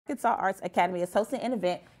Arkansas Arts Academy is hosting an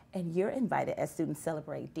event, and you're invited as students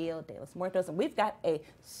celebrate Dia de los Muertos. And we've got a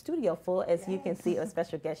studio full, as you can see, a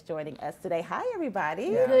special guest joining us today. Hi, everybody.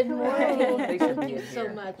 Yeah. Good morning. Thank you so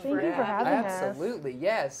much Thank you for having us. Absolutely,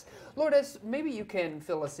 yes. Lourdes, maybe you can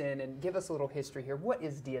fill us in and give us a little history here. What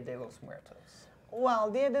is Dia de los Muertos?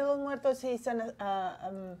 Well, Dia de los Muertos is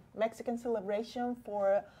a Mexican celebration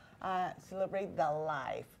for celebrate the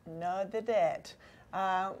life, not the dead.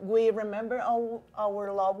 We remember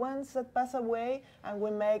our loved ones that pass away, and we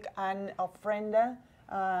make an ofrenda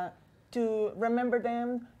to remember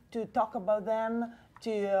them, to talk about them,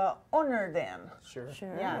 to honor them. Sure.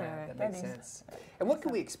 Yeah, That makes sense. And what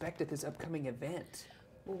can we expect at this upcoming event?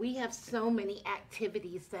 Well, we have so many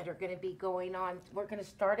activities that are going to be going on. We're going to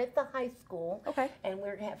start at the high school. Okay. And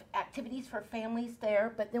we're going to have activities for families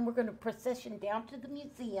there, but then we're going to procession down to the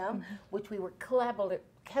museum, which we were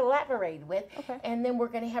collaborated with. Okay. And then we're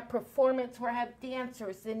going to have performance. We're going to have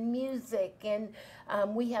dancers and music. And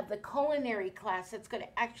we have the culinary class that's going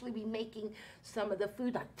to actually be making some of the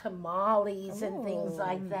food, like tamales and things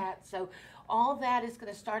like that. So all that is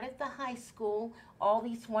going to start at the high school, all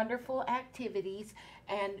these wonderful activities,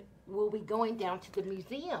 and we'll be going down to the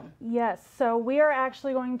museum. Yes, so we are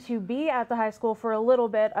actually going to be at the high school for a little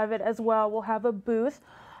bit of it as well. We'll have a booth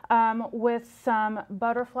with some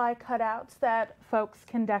butterfly cutouts that folks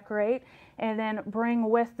can decorate and then bring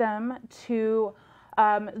with them to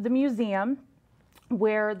the museum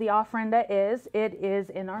where the ofrenda is. It is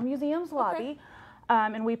in our museum's lobby.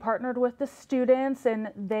 And we partnered with the students,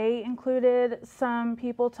 and they included some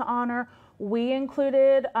people to honor. We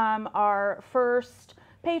included our first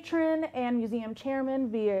patron and museum chairman,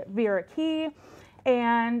 Vera Key.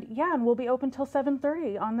 And yeah, and we'll be open till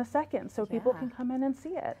 7:30 on the 2nd, so people can come in and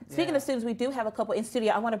see it. Speaking of students, we do have a couple in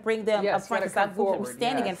studio. I want to bring them up front because I'm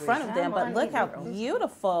standing in front of them, but look how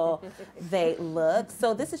beautiful they look.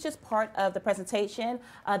 So this is just part of the presentation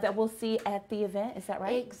that we'll see at the event. Is that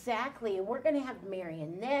right? Exactly, and we're going to have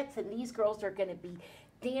marionettes, and these girls are going to be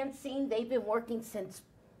dancing. They've been working since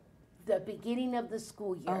the beginning of the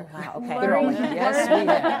school year. Oh, wow. Okay.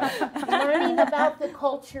 Learning about the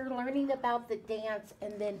culture, learning about the dance,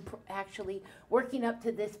 and then actually working up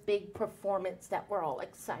to this big performance that we're all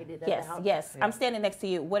excited about. Yes. I'm standing next to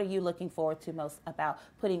you. What are you looking forward to most about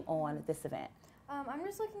putting on this event? I'm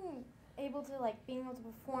just being able to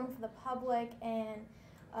perform for the public and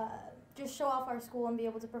just show off our school and be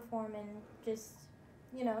able to perform and just,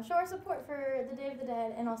 show our support for the Day of the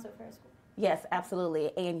Dead and also for our school. Yes, absolutely.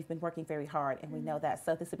 And you've been working very hard, and we know that.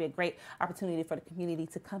 So this would be a great opportunity for the community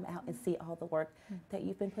to come out and see all the work that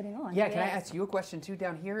you've been putting on. Yeah, can I ask you a question too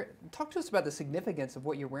down here? Talk to us about the significance of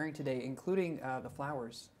what you're wearing today, including the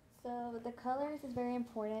flowers. So the colors is very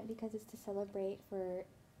important because it's to celebrate for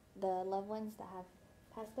the loved ones that have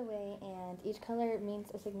passed away, and each color means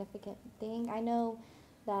a significant thing. I know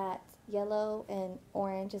that yellow and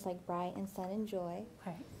orange is like bright and sun and joy.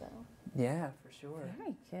 Okay. So. Yeah, for sure.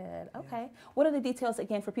 Very good. Okay. What are the details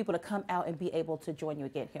again for people to come out and be able to join you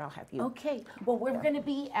again? Here, I'll have you. Okay. Well, we're going to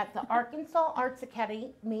be at the Arkansas Arts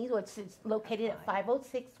Academy, which is located at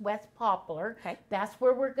 506 West Poplar. Okay. That's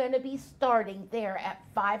where we're going to be starting there at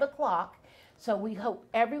 5 o'clock. So we hope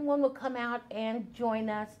everyone will come out and join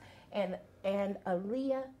us. And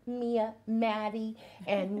Aaliyah, Mia, Maddie,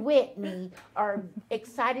 and Whitney are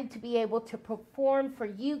excited to be able to perform for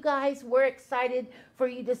you guys. We're excited for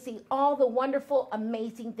you to see all the wonderful,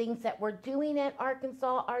 amazing things that we're doing at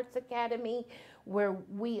Arkansas Arts Academy, where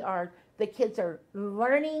the kids are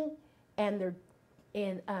learning and they're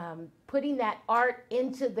putting that art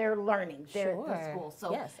into their learning there at the school.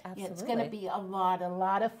 So yes, absolutely. It's going to be a lot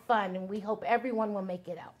of fun, and we hope everyone will make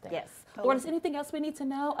it out there. Yes. Lourdes, anything else we need to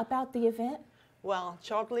know about the event? Well,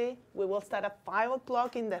 shortly we will start at 5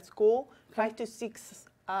 o'clock in the school. 5 to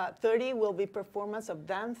 6:30 will be performance of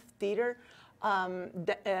dance, theater,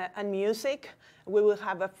 and music. We will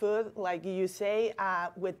have a food, like you say,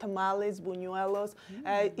 with tamales, buñuelos.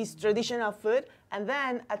 It's traditional food. And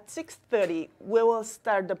then at 6:30, we will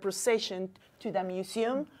start the procession to the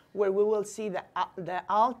museum, where we will see the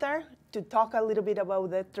altar to talk a little bit about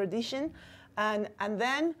the tradition. And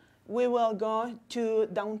then we will go to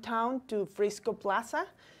downtown to Frisco Plaza,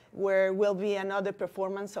 where will be another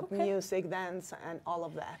performance of music, dance, and all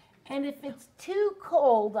of that. And if it's too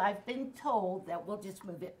cold, I've been told that we'll just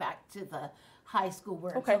move it back to the high school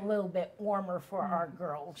where it's a little bit warmer for our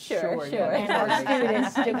girls. Sure. And our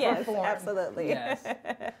students to perform. Absolutely. Yes.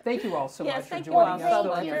 Thank you all so much for thank you joining all us. so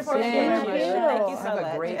much. Thank you Thank you so Have a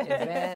much. great event.